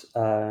just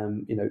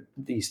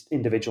these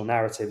individual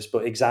narratives,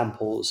 but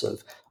examples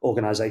of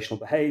organizational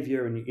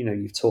behavior, and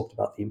you've talked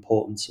about the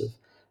importance of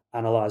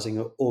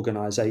analyzing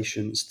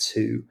organizations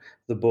to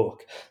the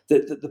book.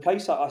 The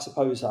place I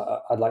suppose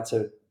I'd like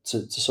to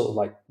sort of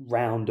like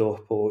round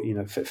up or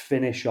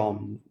finish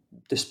on,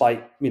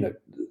 despite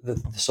the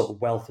sort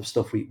of wealth of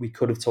stuff we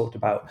could have talked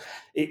about,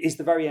 is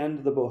the very end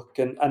of the book,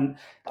 and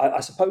I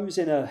suppose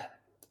in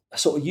a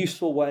sort of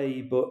useful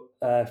way, but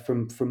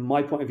from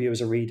my point of view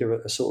as a reader,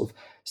 a sort of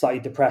slightly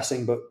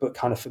depressing but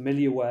kind of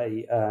familiar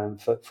way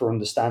for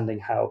understanding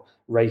how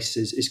race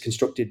is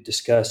constructed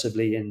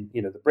discursively in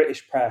the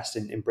British press,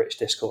 in British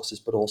discourses,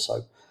 but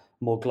also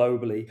more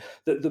globally.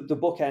 The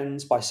book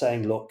ends by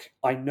saying, look,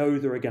 I know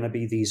there are going to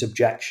be these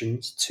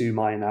objections to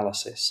my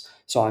analysis,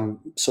 so I'm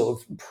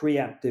sort of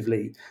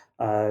preemptively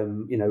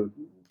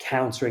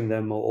countering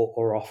them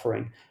or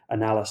offering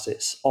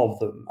analysis of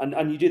them.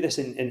 And you do this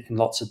in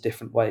lots of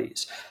different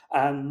ways.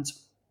 And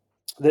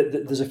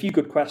there's a few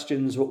good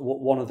questions.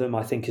 One of them,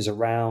 I think, is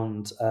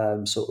around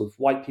sort of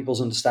white people's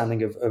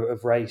understanding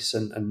of race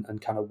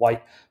and kind of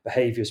white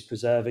behaviours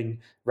preserving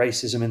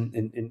racism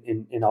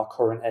in our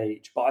current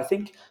age. But I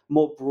think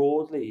more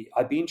broadly,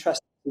 I'd be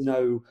interested to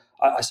know,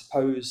 I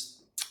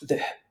suppose,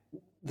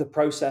 the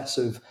process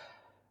of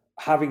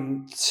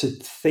having to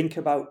think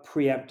about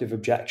preemptive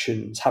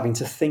objections, having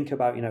to think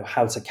about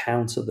how to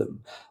counter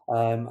them,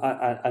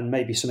 and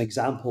maybe some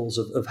examples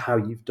of how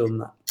you've done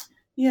that.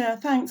 Yeah,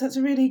 thanks. That's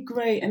a really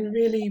great and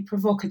really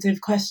provocative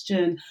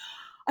question.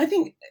 I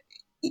think,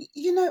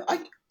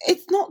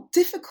 it's not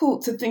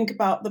difficult to think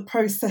about the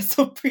process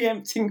of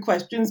preempting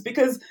questions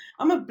because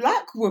I'm a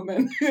Black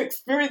woman who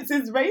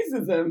experiences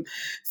racism.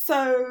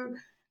 So,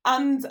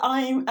 and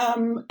I'm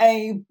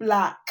a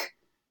Black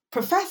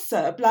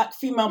professor, a Black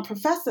female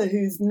professor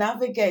who's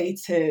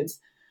navigated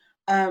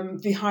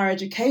the higher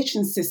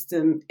education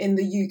system in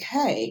the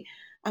UK.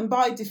 And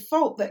by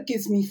default, that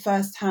gives me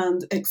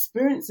firsthand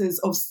experiences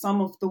of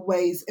some of the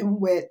ways in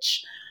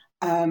which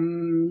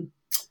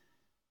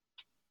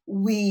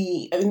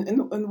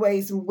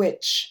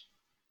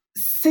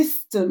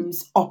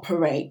systems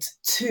operate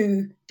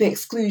to the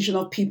exclusion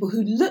of people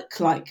who look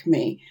like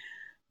me.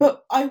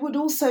 But I would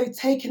also,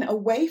 taken it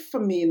away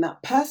from me in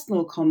that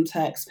personal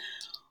context,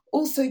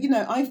 also,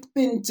 I've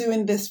been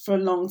doing this for a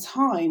long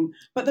time,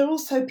 but there are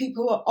also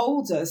people who are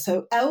older,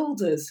 so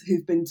elders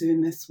who've been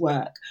doing this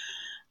work.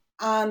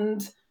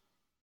 And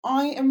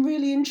I am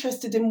really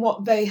interested in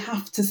what they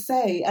have to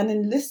say and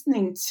in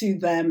listening to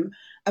them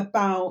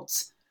about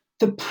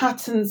the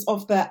patterns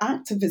of their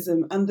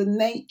activism and the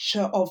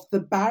nature of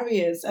the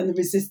barriers and the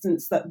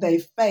resistance that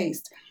they've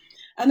faced.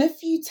 And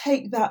if you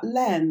take that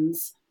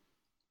lens,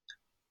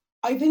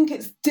 I think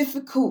it's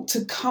difficult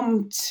to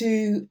come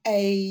to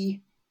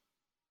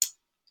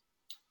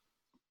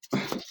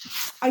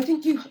I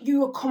think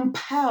you are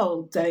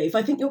compelled, Dave.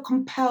 I think you're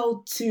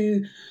compelled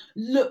to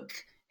look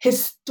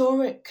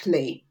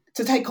historically,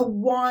 to take a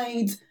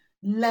wide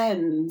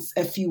lens,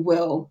 if you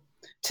will,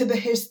 to the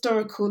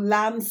historical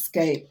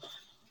landscape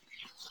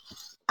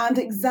and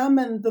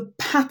examine the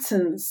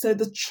patterns, so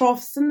the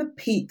troughs and the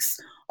peaks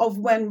of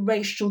when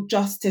racial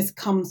justice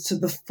comes to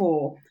the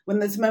fore, when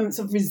those moments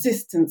of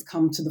resistance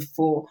come to the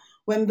fore,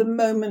 when the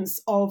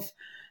moments of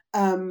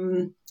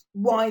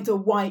wider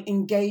white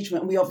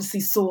engagement. We obviously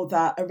saw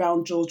that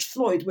around George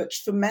Floyd,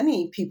 which for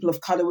many people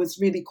of colour was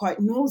really quite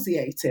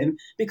nauseating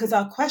because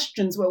our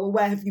questions were, well,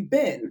 where have you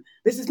been?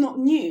 This is not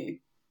new.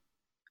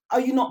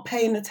 Are you not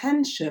paying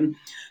attention?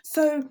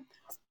 So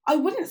I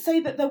wouldn't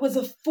say that there was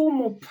a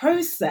formal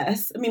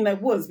process. I mean, there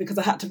was, because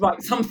I had to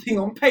write something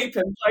on paper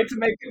and try to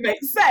make it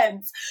make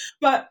sense.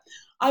 But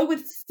I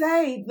would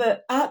say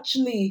that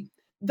actually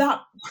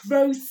that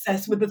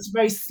process with this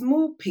very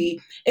small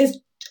p is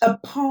a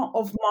part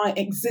of my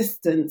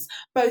existence,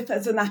 both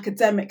as an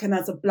academic and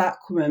as a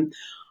Black woman.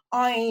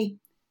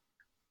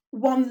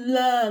 One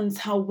learns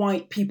how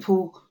white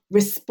people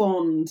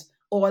respond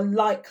or are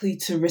likely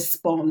to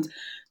respond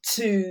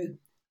to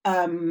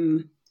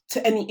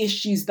any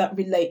issues that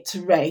relate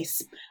to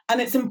race.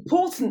 And it's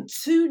important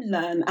to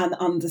learn and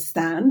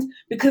understand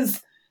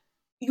because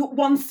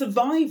one's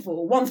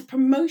survival, one's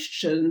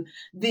promotion,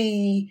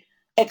 the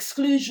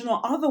exclusion or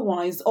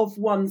otherwise of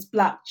one's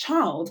Black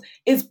child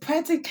is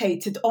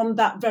predicated on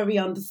that very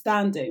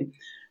understanding.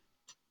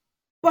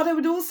 But I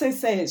would also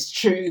say it's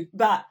true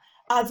that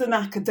as an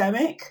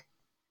academic,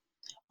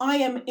 I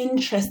am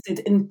interested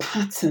in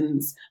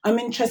patterns. I'm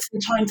interested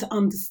in trying to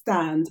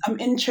understand. I'm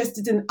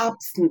interested in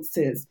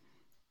absences.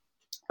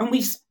 And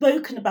we've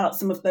spoken about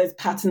some of those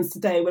patterns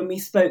today when we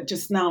spoke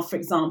just now, for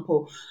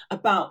example,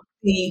 about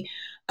the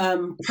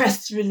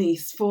press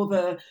release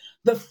for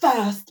the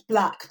first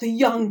Black, the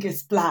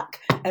youngest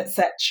Black,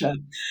 etc.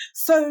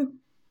 So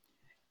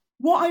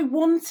what I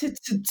wanted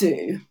to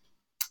do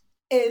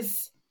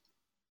is,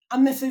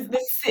 and this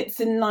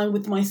sits in line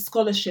with my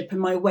scholarship and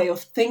my way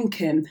of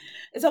thinking,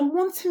 is I'm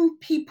wanting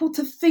people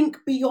to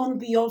think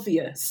beyond the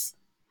obvious.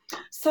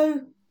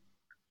 So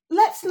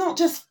let's not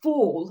just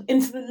fall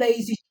into the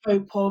lazy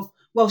trope of,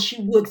 well,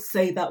 she would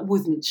say that,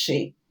 wouldn't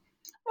she?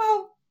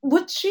 Well,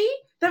 would she?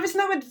 There is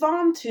no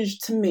advantage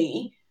to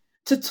me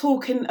to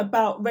talking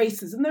about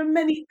racism. There are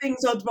many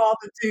things I'd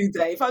rather do,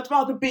 Dave. I'd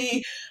rather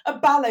be a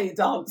ballet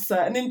dancer,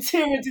 an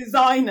interior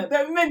designer.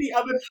 There are many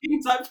other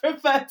things I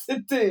prefer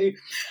to do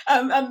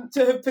and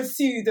to have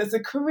pursued as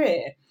a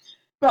career.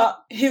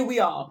 But here we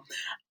are.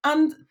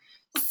 And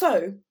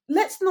so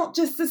let's not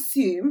just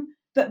assume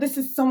that this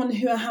is someone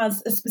who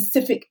has a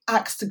specific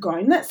axe to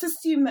grind. Let's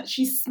assume that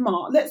she's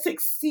smart. Let's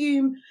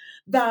assume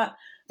that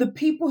the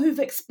people who've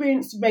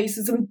experienced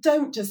racism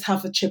don't just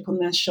have a chip on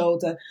their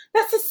shoulder.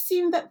 Let's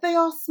assume that they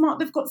are smart,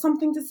 they've got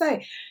something to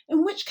say.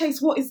 In which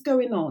case, what is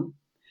going on?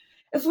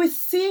 If we're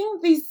seeing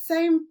these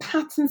same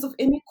patterns of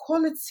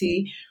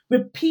inequality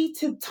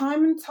repeated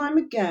time and time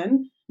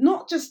again,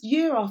 not just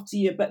year after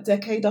year, but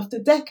decade after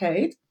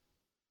decade,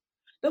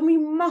 then we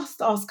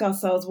must ask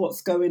ourselves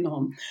what's going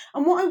on.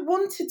 And what I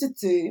wanted to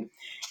do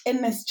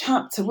in this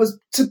chapter was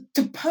to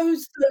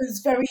pose those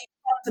very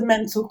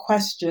fundamental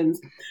questions.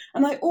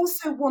 And I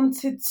also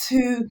wanted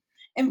to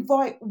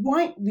invite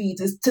white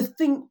readers to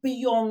think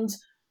beyond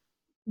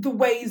the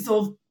ways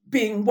of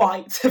being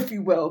white, if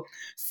you will.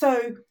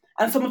 So,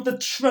 and some of the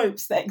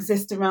tropes that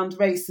exist around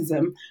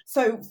racism.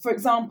 So, for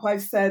example,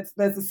 I've said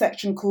there's a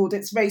section called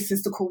 "It's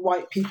Racist to Call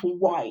White People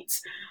White."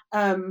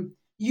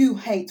 You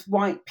hate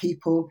white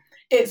people.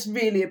 It's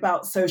really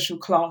about social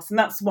class. And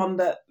that's one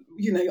that,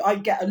 I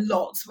get a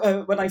lot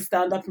when I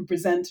stand up and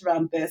present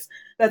around this.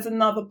 There's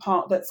another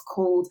part that's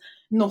called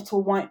 "Not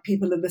All White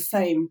People Are the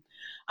Same."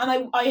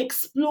 And I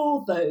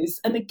explore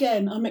those. And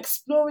again, I'm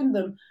exploring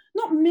them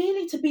not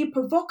merely to be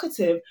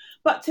provocative,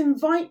 but to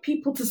invite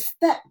people to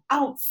step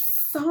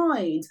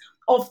outside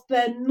of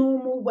their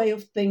normal way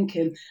of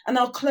thinking. And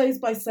I'll close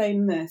by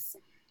saying this.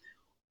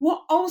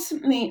 What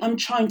ultimately I'm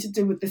trying to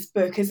do with this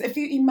book is, if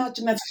you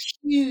imagine there's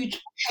a huge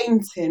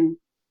painting,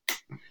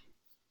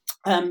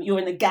 you're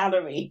in a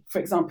gallery, for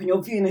example,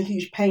 you're viewing a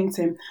huge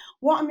painting,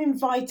 what I'm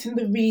inviting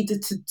the reader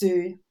to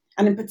do,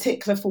 and in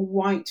particular for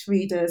white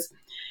readers,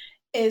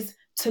 is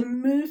to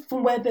move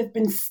from where they've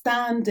been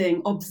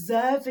standing,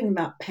 observing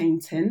that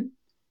painting,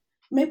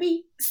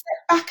 maybe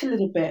step back a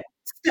little bit,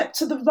 step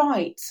to the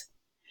right.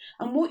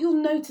 And what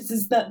you'll notice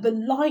is that the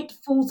light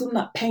falls on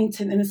that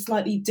painting in a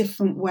slightly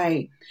different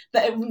way,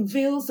 that it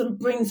reveals and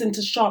brings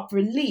into sharp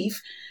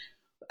relief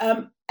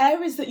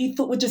areas that you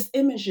thought were just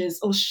images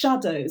or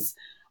shadows.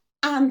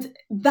 And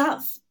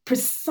that's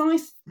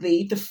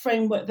precisely the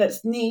framework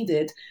that's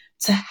needed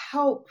to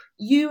help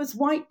you as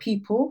white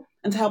people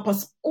and to help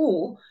us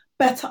all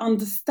better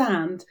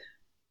understand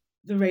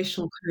the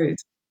racial code.